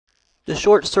The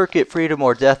Short Circuit Freedom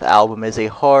or Death album is a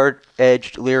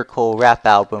hard-edged lyrical rap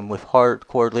album with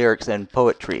hardcore lyrics and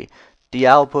poetry. The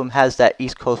album has that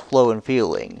East Coast flow and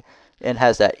feeling, and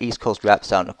has that East Coast rap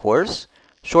sound, of course.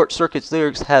 Short Circuit's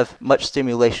lyrics have much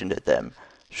stimulation to them.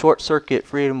 Short Circuit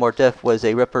Freedom or Death was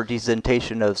a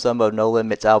representation of some of No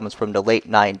Limit's albums from the late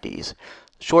 90s.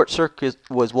 Short Circuit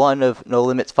was one of No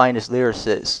Limit's finest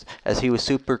lyricists, as he was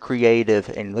super creative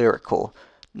and lyrical.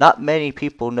 Not many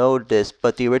people know this,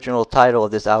 but the original title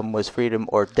of this album was Freedom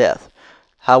or Death.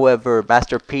 However,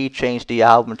 Master P changed the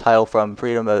album title from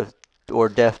Freedom or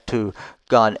Death to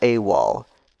Gone AWOL.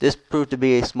 This proved to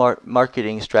be a smart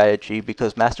marketing strategy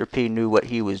because Master P knew what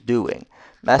he was doing.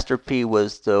 Master P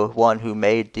was the one who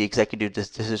made the executive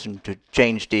decision to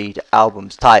change the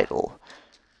album's title.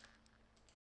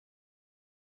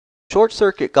 Short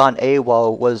Circuit Gone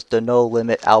AWOL was the No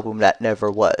Limit album that never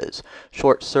was.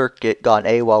 Short Circuit Gone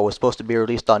AWOL was supposed to be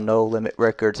released on No Limit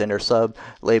Records and their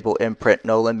sub-label imprint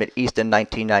No Limit East in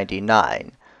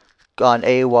 1999. Gone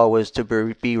AWOL was to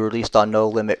be released on No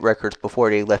Limit Records before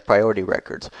they left Priority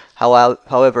Records.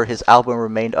 However, his album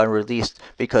remained unreleased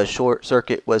because Short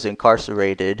Circuit was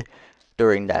incarcerated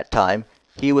during that time.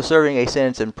 He was serving a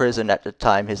sentence in prison at the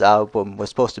time his album was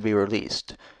supposed to be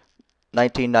released.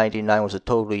 1999 was a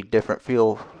totally different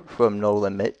feel from No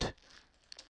Limit.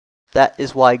 That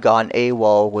is why Gone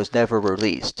AWOL was never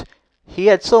released. He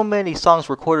had so many songs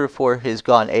recorded for his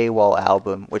Gone AWOL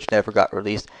album, which never got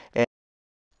released, and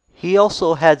he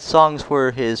also had songs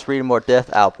for his Freedom or Death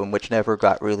album, which never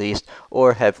got released,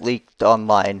 or have leaked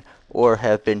online, or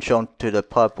have been shown to the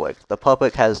public. The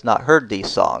public has not heard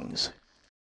these songs.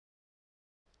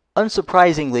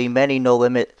 Unsurprisingly, many No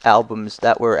Limit albums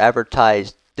that were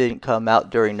advertised didn't come out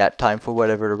during that time for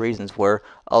whatever the reasons were.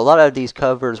 A lot of these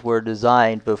covers were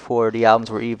designed before the albums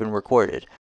were even recorded.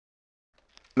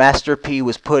 Master P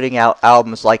was putting out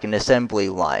albums like an assembly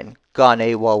line. Gone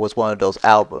AWOL was one of those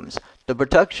albums. The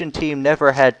production team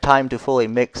never had time to fully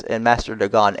mix and master the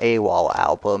Gone AWOL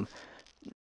album.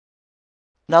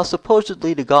 Now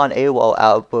supposedly the Gone AWOL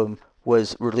album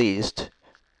was released,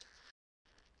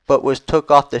 but was took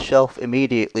off the shelf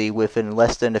immediately within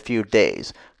less than a few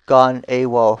days. Gone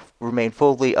AWOL remained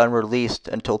fully unreleased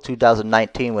until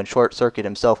 2019 when Short Circuit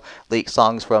himself leaked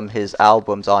songs from his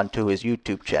albums onto his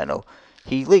YouTube channel.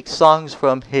 He leaked songs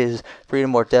from his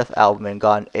Freedom or Death album and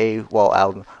Gone AWOL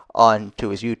album onto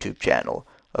his YouTube channel.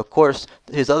 Of course,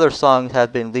 his other songs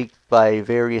have been leaked by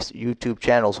various YouTube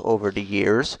channels over the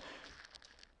years.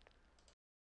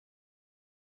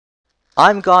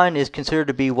 I'm Gone is considered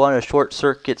to be one of Short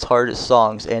Circuit's hardest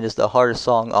songs and is the hardest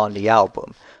song on the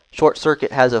album. Short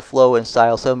Circuit has a flow and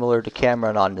style similar to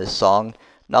Cameron on this song.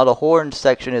 Now the horn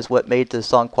section is what made the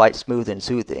song quite smooth and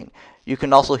soothing. You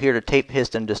can also hear the tape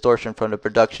hiss and distortion from the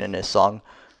production in this song.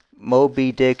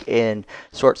 Moby Dick and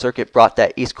Short Circuit brought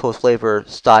that East Coast flavor,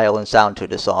 style, and sound to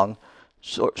the song.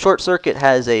 Short Circuit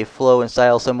has a flow and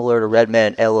style similar to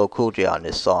Redman and LL Cool J on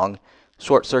this song.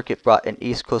 Short Circuit brought an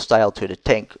East Coast style to the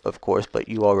tank, of course, but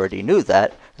you already knew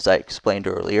that, as I explained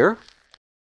earlier.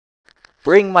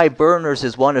 Bring My Burners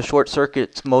is one of Short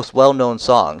Circuit's most well-known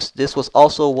songs. This was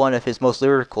also one of his most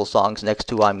lyrical songs next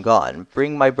to I'm Gone.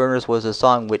 Bring My Burners was a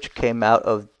song which came out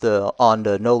of on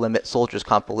the No Limit Soldiers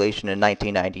compilation in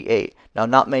 1998. Now,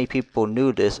 not many people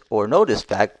knew this or know this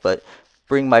fact, but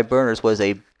Bring My Burners was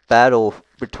a battle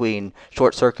between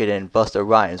Short Circuit and Busta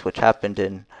Rhymes, which happened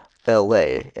in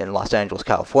LA, in Los Angeles,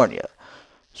 California.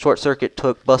 Short Circuit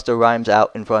took Busta Rhymes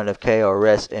out in front of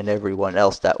KRS and everyone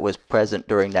else that was present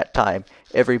during that time.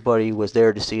 Everybody was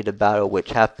there to see the battle,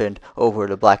 which happened over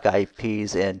the Black Eyed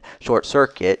Peas and Short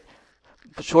Circuit.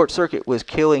 Short Circuit was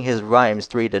killing his rhymes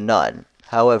 3-0.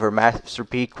 However, Master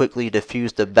P quickly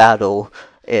defused the battle,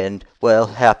 and what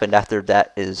happened after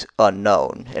that is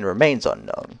unknown and remains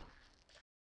unknown.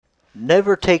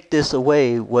 Never Take This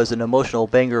Away was an emotional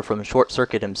banger from Short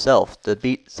Circuit himself. The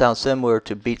beat sounds similar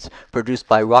to beats produced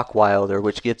by Rockwilder,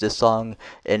 which gives this song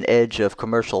an edge of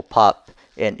commercial pop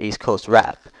and East Coast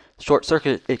rap. Short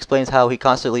Circuit explains how he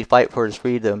constantly fights for his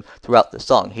freedom throughout the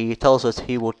song. He tells us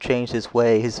he will change his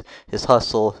ways, his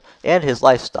hustle, and his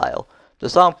lifestyle. The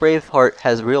song Braveheart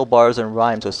has real bars and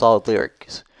rhymes with solid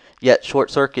lyrics. Yet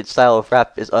Short Circuit's style of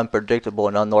rap is unpredictable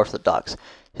and unorthodox.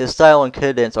 His style and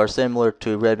cadence are similar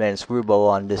to Redman and Screwball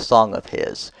on this song of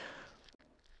his.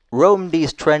 Roam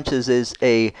These Trenches is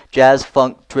a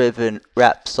jazz-funk driven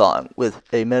rap song with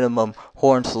a minimum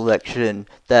horn selection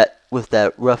with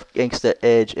that rough gangsta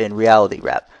edge and reality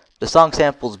rap. The song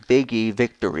samples Biggie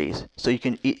Victories, so you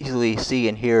can easily see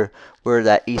and hear where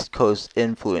that East Coast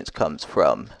influence comes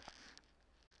from.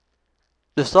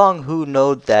 The song Who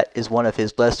Knowed That is one of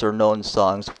his lesser known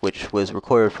songs, which was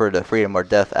recorded for the Freedom or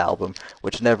Death album,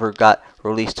 which never got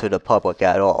released to the public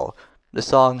at all. The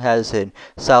song has a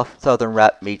Southern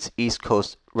rap meets East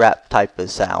Coast rap type of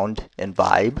sound and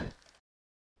vibe.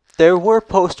 There were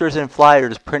posters and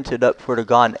flyers printed up for the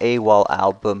Gone AWOL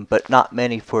album, but not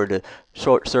many for the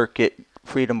Short Circuit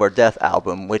Freedom or Death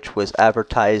album, which was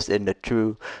advertised in the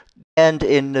True and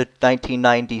in the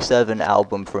 1997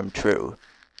 album from True.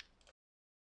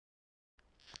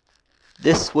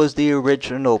 This was the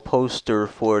original poster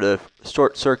for the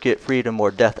Short Circuit Freedom or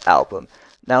Death album.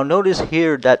 Now notice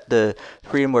here that the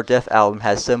Freedom or Death album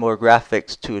has similar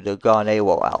graphics to the Gone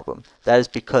AWOL album. That is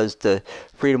because the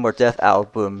Freedom or Death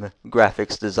album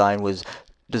graphics design was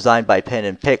designed by Pen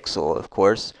and Pixel, of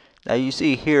course. Now you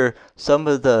see here some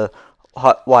of the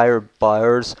hot wire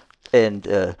bars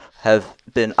and have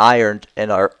been ironed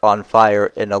and are on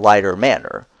fire in a lighter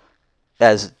manner.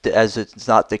 As it's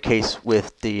not the case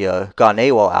with the Gone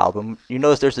AWOL album. You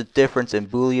notice there's a difference in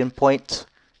Boolean points.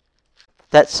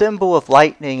 That symbol of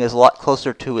lightning is a lot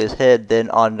closer to his head than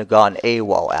on the Gone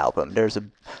AWOL album. There's a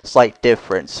slight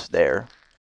difference there.